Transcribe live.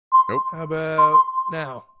Nope. How about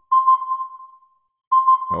now?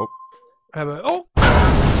 Nope. How about... Oh!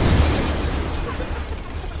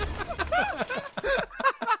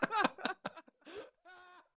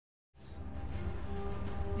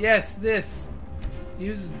 Yes, this.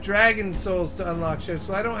 Use dragon souls to unlock ships.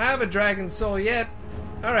 Well, I don't have a dragon soul yet.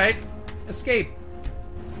 Alright. Escape.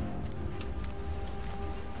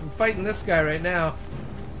 I'm fighting this guy right now.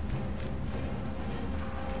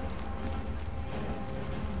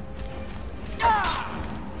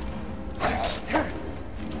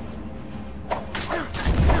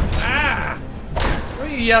 Ah!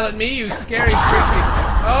 Don't you yell at me, you scary creepy.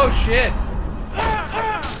 Oh shit.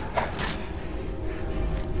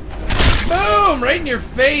 Boom! Right in your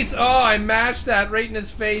face. Oh, I mashed that right in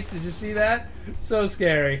his face. Did you see that? So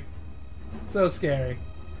scary. So scary.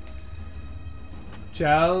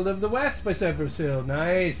 Child of the West by Cypress Hill.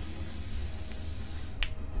 Nice.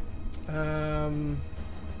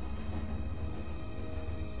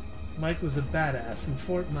 Mike was a badass in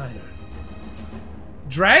Fort Minor.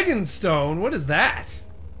 Dragonstone? What is that?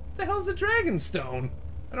 What the hell is a Dragonstone?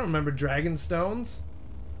 I don't remember Dragonstones.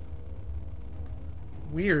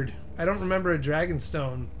 Weird. I don't remember a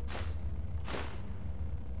Dragonstone.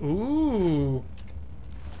 Ooh.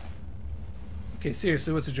 Okay,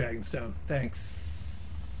 seriously, what's a Dragonstone? Thanks.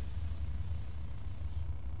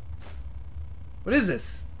 What is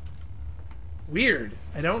this? Weird.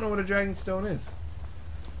 I don't know what a Dragonstone is.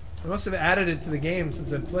 I must have added it to the game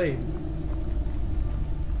since I've played.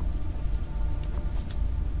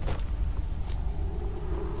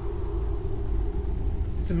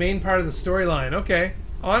 It's a main part of the storyline. Okay.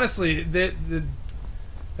 Honestly, that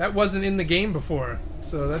wasn't in the game before,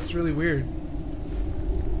 so that's really weird.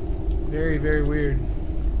 Very, very weird.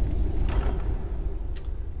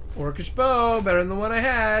 Orcish bow, better than the one I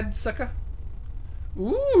had, sucker.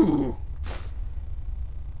 Ooh.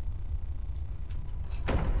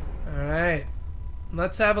 All right,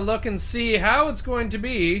 let's have a look and see how it's going to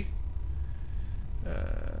be.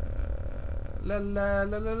 La la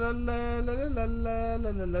la la la la la la la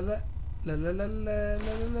la la la. La la la la la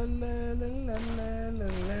la la la la la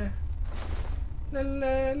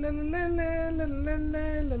la la la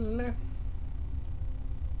la la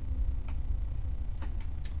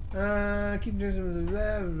la. Keep doing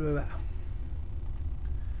blah blah blah.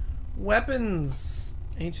 Weapons,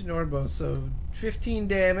 ancient orbo, so 15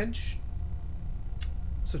 damage.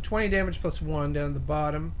 So 20 damage plus 1 down at the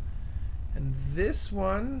bottom, and this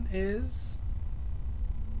one is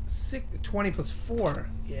 20 plus 4.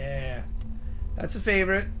 Yeah, that's a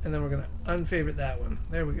favorite, and then we're gonna unfavorite that one.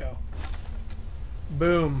 There we go.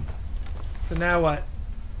 Boom. So now what?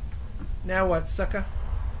 Now what, sucker?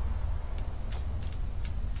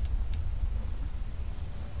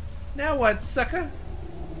 Now what, sucker?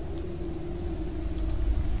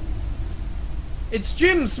 It's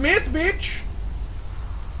Jim Smith, bitch!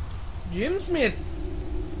 Jim Smith.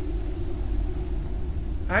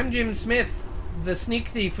 I'm Jim Smith, the sneak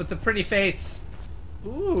thief with the pretty face.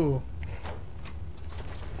 Ooh.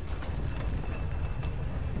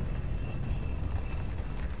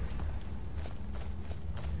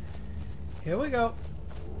 Here we go.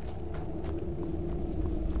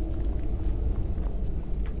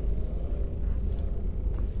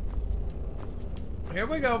 Here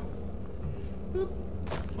we go. Boop.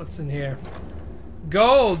 What's in here?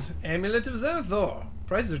 Gold! Amulet of Zenithor.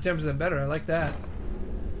 Prices are 10% better. I like that.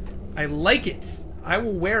 I like it. I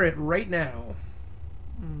will wear it right now.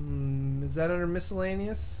 Is that under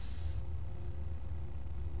miscellaneous?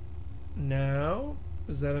 No.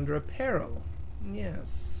 Is that under apparel?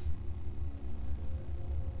 Yes.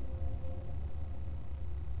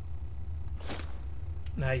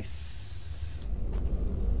 Nice.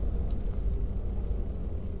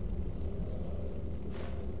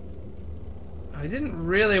 I didn't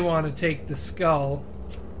really want to take the skull.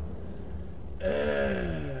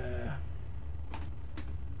 To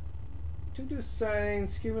do signing,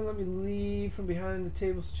 Skipper let me leave from behind the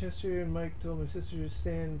table's Chester, and Mike told my sister to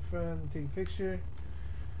stand in front and take a picture.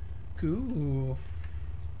 Cool.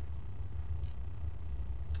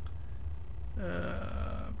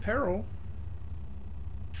 Peril.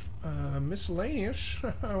 Miscellaneous.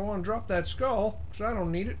 I want to drop that skull, so I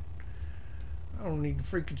don't need it. I don't need the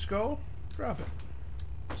freaking skull. Drop it.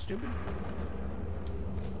 Stupid.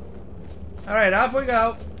 Alright, off we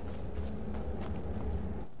go.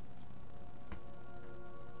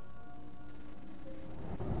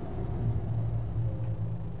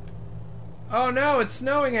 Oh no, it's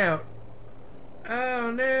snowing out.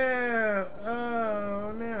 Oh no.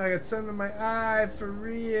 Oh no, I got sun in my eye for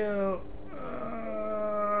real.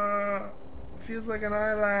 Feels like an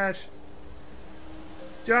eyelash.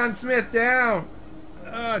 John Smith down.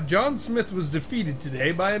 John Smith was defeated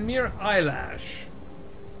today by a mere eyelash.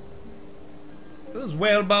 Those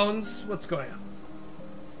whale bones. What's going on?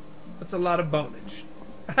 That's a lot of bonage.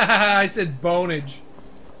 I said bonage.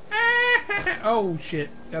 Oh shit!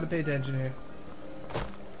 Gotta pay attention here.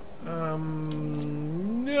 No.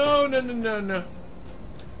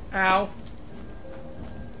 Ow.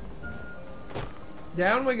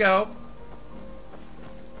 Down we go.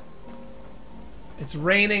 It's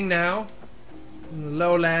raining now in the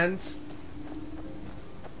lowlands.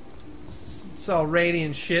 It's all rainy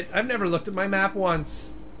and shit. I've never looked at my map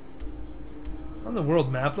once. On the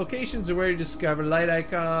world map, locations are where you discover light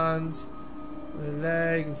icons. You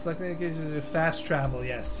can select the locations of fast travel.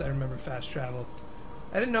 Yes, I remember fast travel.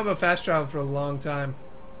 I didn't know about fast travel for a long time.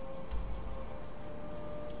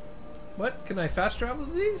 What? Can I fast travel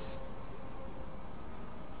to these?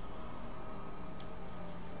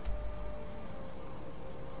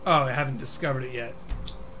 Oh, I haven't discovered it yet.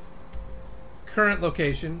 Current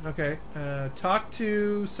location. Okay. Talk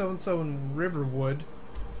to so-and-so in Riverwood.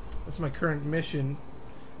 That's my current mission.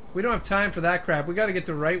 We don't have time for that crap. We gotta get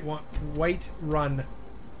to White Run.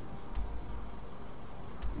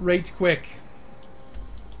 Right quick.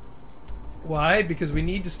 Why? Because we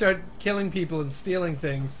need to start killing people and stealing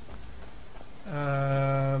things.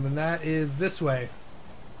 And that is this way.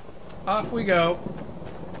 Off we go.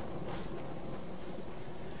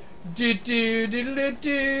 You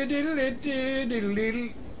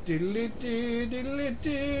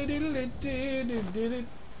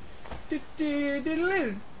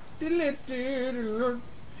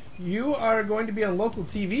are going to be on local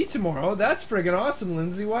TV tomorrow. That's friggin' awesome,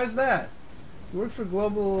 Lindsay. Why is that? You work for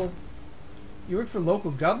global... You work for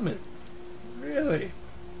local government. Really?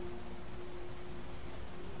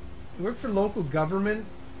 You work for local government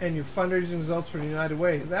and your fundraising results for United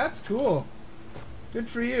Way. That's cool. Good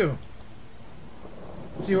for you.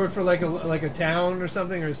 So you work for like a town or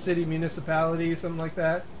something, or a city, municipality, something like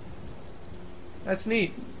that? That's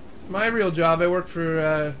neat. My real job, I work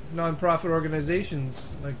for non-profit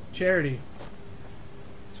organizations, like charity.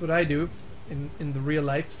 That's what I do in the real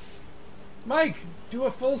life. Mike, do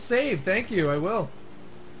a full save. Thank you, I will.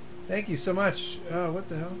 Thank you so much. Oh, what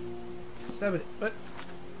the hell? Stab it. What?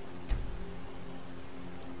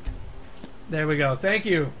 There we go. Thank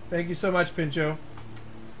you. Thank you so much, Pincho.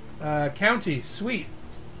 County, sweet.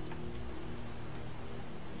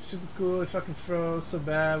 Super cool. I fucking froze so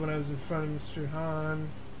bad when I was in front of Mr. Han.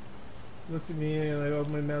 He looked at me and I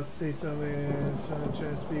opened my mouth to say something and so I'm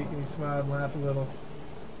trying to speak and he smiled and laughed a little.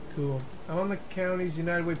 Cool. I'm on the county's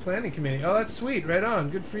United Way Planning Committee. Oh, that's sweet. Right on.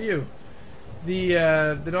 Good for you.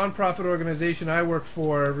 The non-profit organization I work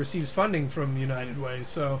for receives funding from United Way,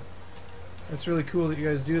 so that's really cool that you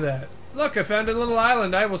guys do that. Look, I found a little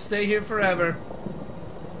island. I will stay here forever.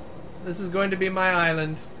 This is going to be my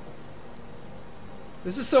island.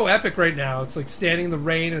 This is so epic right now. It's like standing in the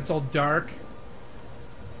rain and it's all dark.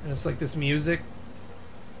 And it's like this music.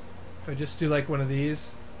 If I just do like one of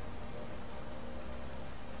these.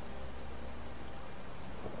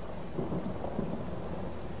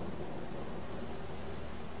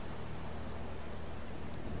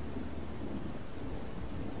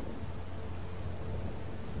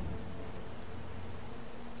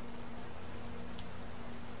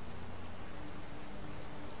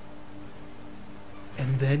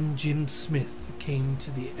 And then Jim Smith came to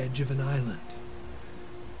the edge of an island,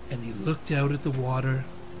 and he looked out at the water,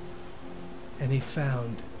 and he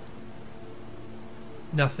found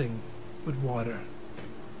nothing but water.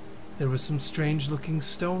 There were some strange-looking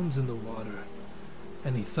stones in the water,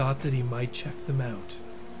 and he thought that he might check them out.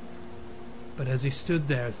 But as he stood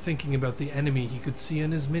there thinking about the enemy he could see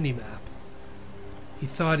on his mini-map, he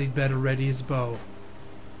thought he'd better ready his bow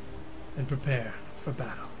and prepare for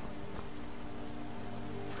battle.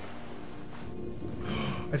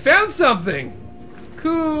 I found something!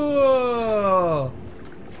 Cool!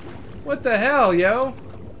 What the hell, yo?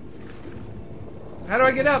 How do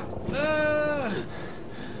I get up?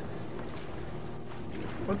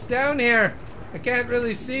 What's down here? I can't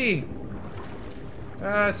really see.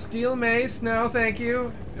 Steel mace, no, thank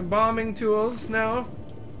you. Embalming tools, no.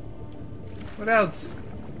 What else?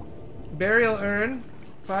 Burial urn,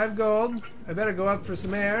 5 gold. I better go up for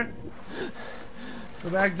some air.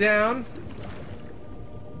 Go back down.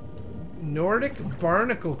 Nordic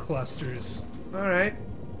barnacle clusters. Alright.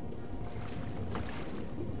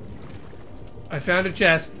 I found a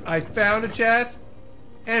chest. I found a chest.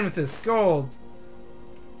 Amethyst, gold.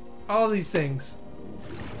 All these things.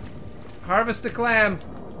 Harvest a clam.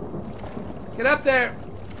 Get up there.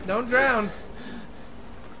 Don't drown.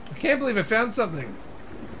 I can't believe I found something.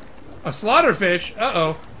 A slaughterfish?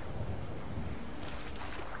 Uh-oh.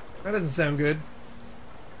 That doesn't sound good.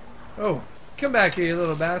 Oh, come back here, you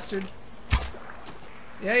little bastard.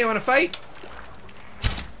 Yeah, you want to fight?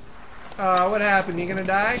 What happened? You gonna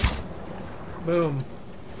die? Boom.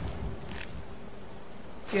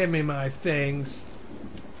 Give me my things.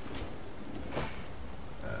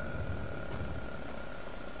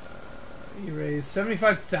 You raised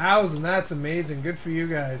 75,000. That's amazing. Good for you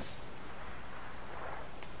guys.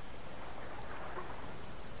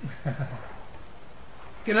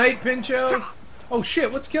 Good night, Pincho. Oh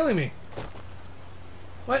shit, what's killing me?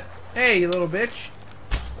 What? Hey, you little bitch.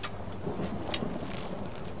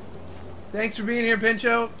 Thanks for being here,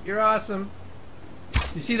 Pincho. You're awesome.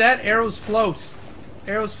 You see that? Arrows float.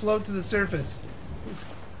 Arrows float to the surface.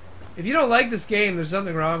 If you don't like this game, there's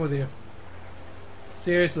something wrong with you.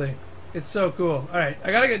 Seriously. It's so cool. Alright,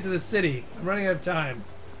 I gotta get to the city. I'm running out of time.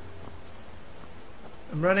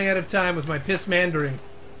 I'm running out of time with my piss mandering.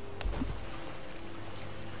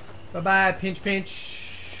 Bye-bye, pinch,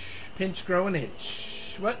 pinch. Pinch, grow an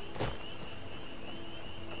inch. What?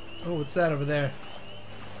 Oh, what's that over there?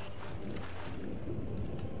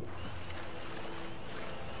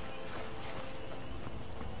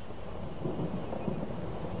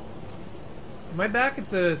 Am I back at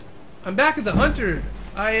the... I'm back at the hunter.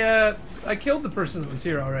 I killed the person that was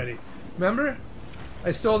here already. Remember?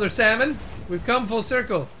 I stole their salmon. We've come full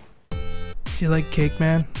circle. Do you like cake,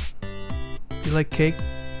 man? Do you like cake?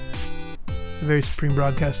 The Very Supreme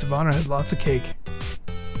Broadcast of Honor has lots of cake.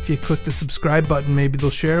 If you click the subscribe button, maybe they'll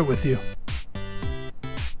share it with you.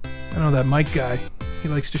 I know that Mike guy. He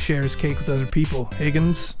likes to share his cake with other people.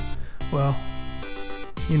 Higgins, well,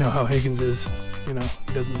 you know how Higgins is. You know,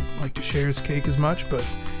 he doesn't like to share his cake as much, but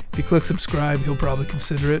if you click subscribe, he'll probably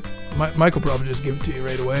consider it. Mike will probably just give it to you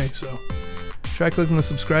right away, so try clicking the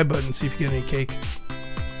subscribe button and see if you get any cake.